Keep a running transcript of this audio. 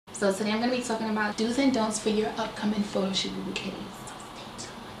So today I'm going to be talking about do's and don'ts for your upcoming photo shoot, BooBoo Kittys. So stay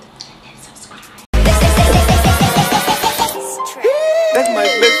tuned and subscribe. That's my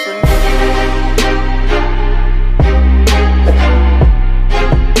best friend.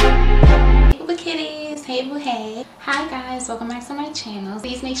 Hey BooBoo Kittys, hey boo hey. Hi guys, welcome back to my channel.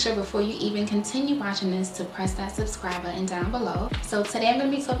 Please make sure before you even continue watching this to press that subscribe button down below. So today I'm going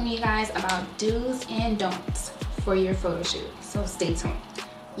to be talking to you guys about do's and don'ts for your photo shoot. So stay tuned.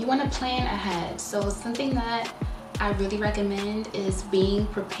 You want to plan ahead. So something that I really recommend is being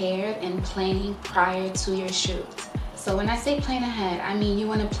prepared and planning prior to your shoot. So when I say plan ahead, I mean you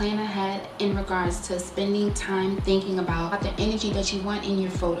want to plan ahead in regards to spending time thinking about the energy that you want in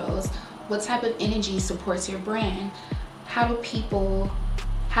your photos. What type of energy supports your brand? How do you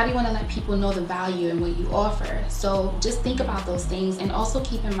want to let people know the value in what you offer? So just think about those things, and also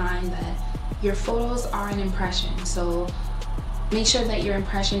keep in mind that your photos are an impression. So make sure that your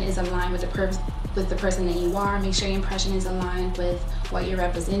impression is aligned with the person that you are. Make sure your impression is aligned with what you're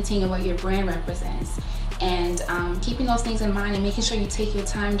representing and what your brand represents. And keeping those things in mind and making sure you take your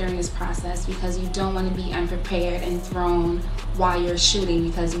time during this process, because you don't want to be unprepared and thrown while you're shooting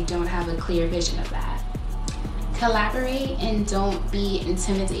because you don't have a clear vision of that. Collaborate and don't be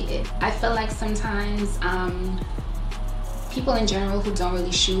intimidated. I feel like sometimes people in general who don't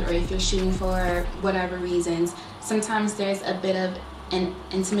really shoot, or if you're shooting for whatever reasons, sometimes there's a bit of an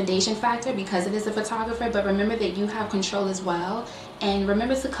intimidation factor because it is a photographer. But remember that you have control as well, and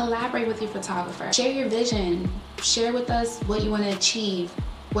remember to collaborate with your photographer. Share your vision, share with us what you want to achieve,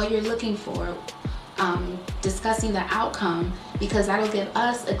 what you're looking for, discussing the outcome, because that'll give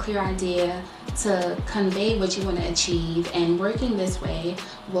us a clear idea to convey what you want to achieve, and working this way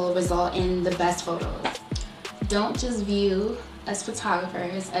will result in the best photos. Don't just view us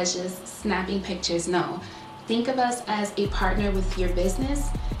photographers as just snapping pictures. No. Think of us as a partner with your business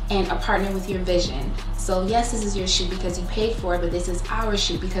and a partner with your vision. So yes, this is your shoot because you paid for it, but this is our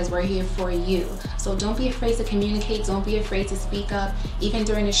shoot because we're here for you. So don't be afraid to communicate. Don't be afraid to speak up, even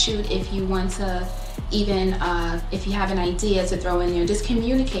during a shoot. If you want to, even if you have an idea to throw in there, just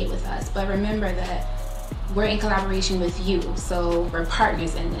communicate with us. But remember that we're in collaboration with you, so we're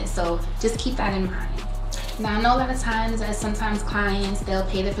partners in this. So just keep that in mind. Now, I know a lot of times that sometimes clients, they'll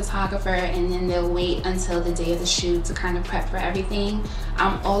pay the photographer and then they'll wait until the day of the shoot to kind of prep for everything.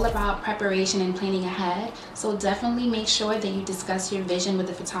 I'm all about preparation and planning ahead. So definitely make sure that you discuss your vision with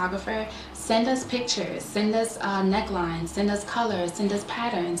the photographer. Send us pictures, send us necklines, send us colors, send us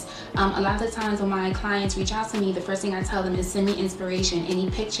patterns. A lot of the times when my clients reach out to me, the first thing I tell them is send me inspiration, any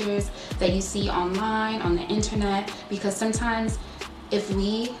pictures that you see online, on the internet, because sometimes if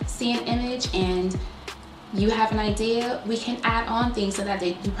we see an image and you have an idea, we can add on things so that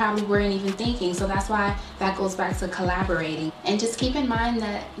you probably weren't even thinking. So that's why that goes back to collaborating. And just keep in mind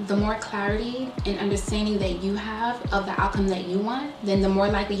that the more clarity and understanding that you have of the outcome that you want, then the more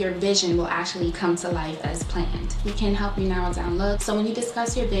likely your vision will actually come to life as planned. We can help you narrow down looks. So when you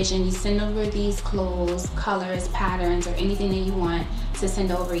discuss your vision, you send over these clothes, colors, patterns, or anything that you want to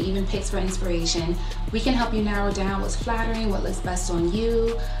send over, even pics for inspiration. We can help you narrow down what's flattering, what looks best on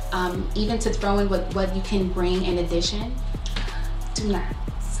you, even to throw in what you can bring in addition. Do not,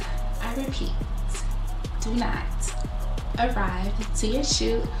 I repeat, do not arrive to your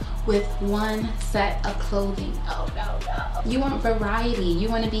shoot with one set of clothing. Oh no, no. You want variety. You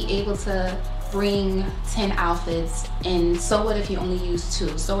want to be able to bring 10 outfits, and so what if you only use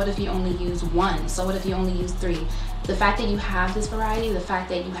 2? So what if you only use 1? So what if you only use 3? The fact that you have this variety, the fact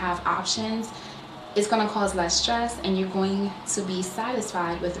that you have options, it's going to cause less stress, and you're going to be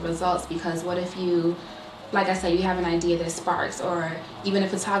satisfied with the results. Because what if you, like I said, you have an idea that sparks, or even a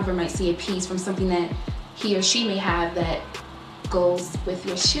photographer might see a piece from something that he or she may have that goes with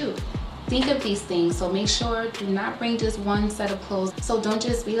your shoot. Think of these things. So make sure, do not bring just one set of clothes. So don't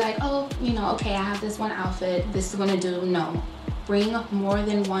just be like, oh, you know, okay, I have this one outfit, this is gonna do. No, bring more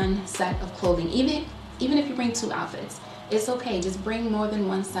than one set of clothing. Even if you bring 2 outfits, it's okay, just bring more than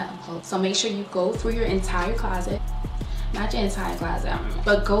one set of clothes. So make sure you go through your entire closet, not your entire closet,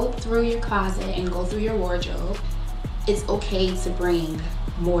 but go through your closet and go through your wardrobe. It's okay to bring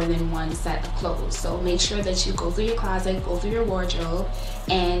more than one set of clothes. So make sure that you go through your closet, go through your wardrobe,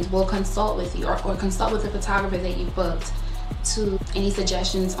 and we'll consult with you, or consult with the photographer that you booked to any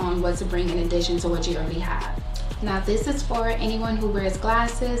suggestions on what to bring in addition to what you already have. Now this is for anyone who wears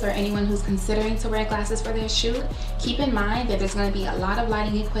glasses, or anyone who's considering to wear glasses for their shoot. Keep in mind that there's going to be a lot of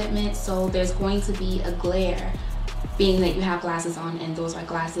lighting equipment, so there's going to be a glare, being that you have glasses on and those are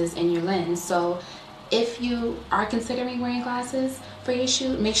glasses in your lens. So if you are considering wearing glasses, for your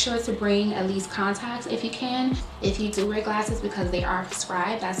shoot, make sure to bring at least contacts if you can. If you do wear glasses because they are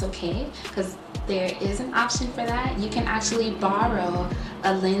prescribed, that's okay, because there is an option for that. You can actually borrow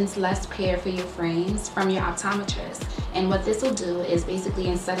a lens-less pair for your frames from your optometrist. And what this will do is basically,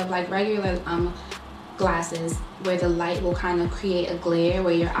 instead of like regular glasses where the light will kind of create a glare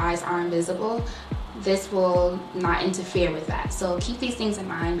where your eyes aren't visible, this will not interfere with that. So keep these things in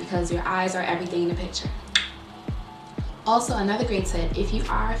mind because your eyes are everything in the picture. Also, another great tip, if you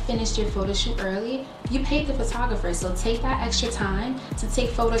are finished your photo shoot early, you paid the photographer, so take that extra time to take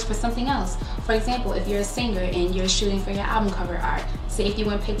photos for something else. For example, if you're a singer and you're shooting for your album cover art, say if you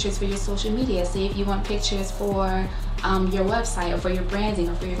want pictures for your social media, say if you want pictures for your website or for your branding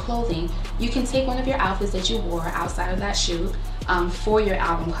or for your clothing, you can take one of your outfits that you wore outside of that shoot for your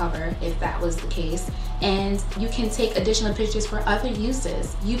album cover, if that was the case, and you can take additional pictures for other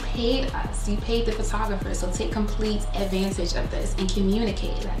uses. You paid us, you paid the photographer, so take complete advantage of this and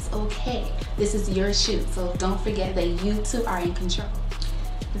communicate. That's okay. This is your shoot, so don't forget that you too are in control.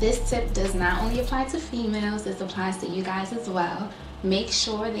 This tip does not only apply to females, this applies to you guys as well. Make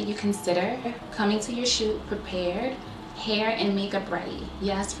sure that you consider coming to your shoot prepared, hair and makeup ready.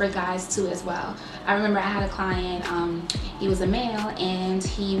 Yes, for guys too as well. I remember I had a client, he was a male and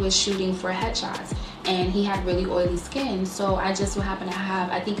he was shooting for headshots and he had really oily skin, so I just so happened to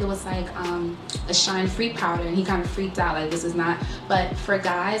have, I think it was like a shine free powder, and he kind of freaked out like this is not. But for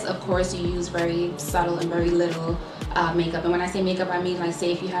guys, of course, you use very subtle and very little makeup. And when I say makeup, I mean like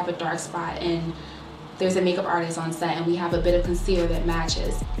say if you have a dark spot and there's a makeup artist on set and we have a bit of concealer that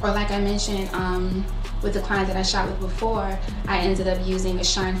matches. Or like I mentioned with the client that I shot with before, I ended up using a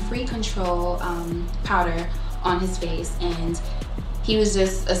shine free control powder on his face, and he was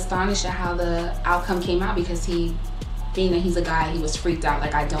just astonished at how the outcome came out because he, being that he's a guy, he was freaked out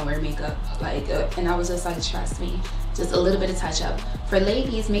like I don't wear makeup, like and I was just like, trust me, just a little bit of touch up. For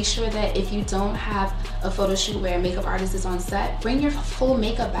ladies, make sure that if you don't have a photo shoot where a makeup artist is on set, bring your full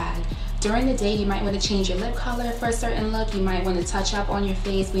makeup bag. During the day, you might want to change your lip color for a certain look. You might want to touch up on your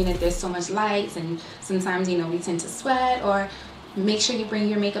face, being that there's so much lights and sometimes, you know, we tend to sweat. Or make sure you bring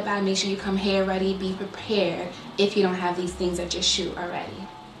your makeup bag, make sure you come hair ready, be prepared if you don't have these things at your shoot already.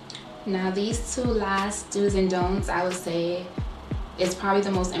 Now, these two last do's and don'ts, I would say, is probably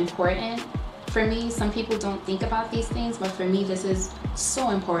the most important for me. Some people don't think about these things, but for me, this is so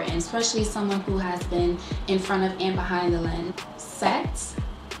important, especially someone who has been in front of and behind the lens. Set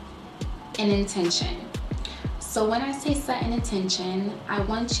an intention. So when I say set an intention, I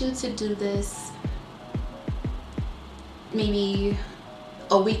want you to do this maybe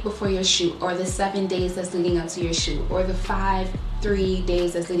a week before your shoot, or the 7 days that's leading up to your shoot, or the 3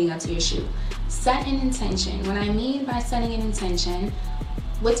 days that's leading up to your shoot. Set an intention. What I mean by setting an intention,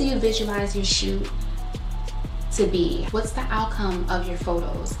 what do you visualize your shoot to be? What's the outcome of your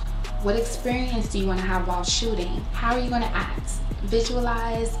photos? What experience do you want to have while shooting? How are you going to act?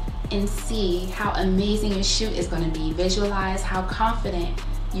 Visualize and see how amazing your shoot is going to be. Visualize how confident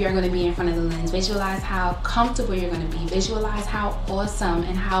you're going to be in front of the lens. Visualize how comfortable you're going to be. Visualize how awesome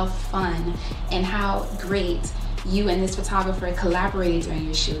and how fun and how great you and this photographer collaborated during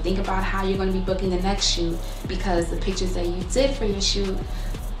your shoot. Think about how you're going to be booking the next shoot because the pictures that you did for your shoot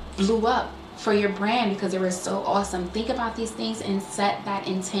blew up for your brand because they were so awesome. Think about these things and set that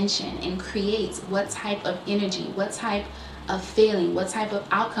intention and create what type of energy, what type of feeling, what type of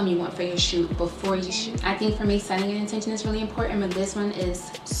outcome you want for your shoot before you shoot. I think for me, setting an intention is really important, but this one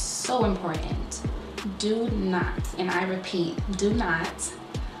is so important. Do not, and I repeat, do not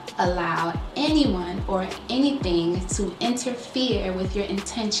allow anyone or anything to interfere with your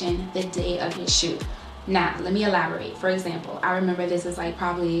intention the day of your shoot. Now, let me elaborate. For example, I remember this is like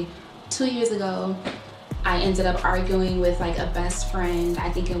probably 2 years ago. I ended up arguing with like a best friend,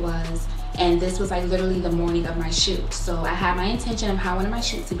 I think it was, and this was like literally the morning of my shoot. So I had my intention of how I wanted my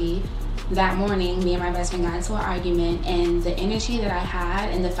shoot to be. That morning, me and my best friend got into an argument, and the energy that I had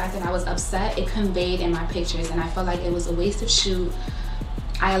and the fact that I was upset, it conveyed in my pictures, and I felt like it was a waste of shoot.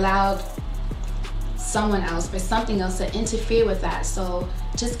 I allowed someone else or something else to interfere with that. So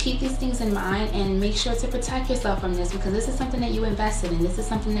just keep these things in mind and make sure to protect yourself from this, because this is something that you invested in. This is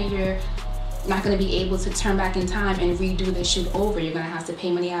something that you're not going to be able to turn back in time and redo the shoot over. You're going to have to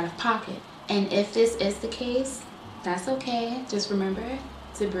pay money out of pocket. And if this is the case, that's okay. Just remember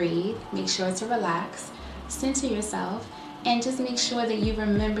to breathe, make sure to relax, center yourself, and just make sure that you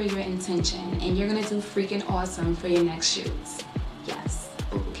remember your intention, and you're going to do freaking awesome for your next shoots. Yes,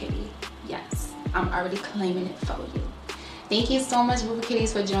 BooBoo Kitty, yes, I'm already claiming it for you. Thank you so much, BooBoo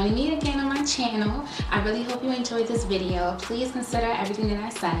Kitties, for joining me again on my channel. I really hope you enjoyed this video. Please consider everything that I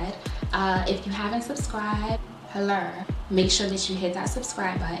said. If you haven't subscribed, hello. make sure that you hit that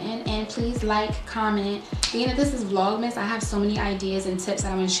subscribe button, and please like, comment. Being that this is Vlogmas, I have so many ideas and tips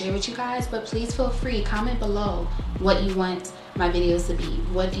that I want to share with you guys, but please feel free, comment below what you want my videos to be.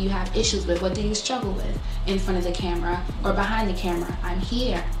 What do you have issues with? What do you struggle with in front of the camera or behind the camera? I'm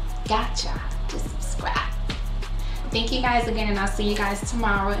here. Gotcha. Just subscribe. Thank you guys again, and I'll see you guys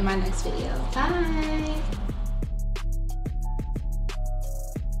tomorrow in my next video. Bye.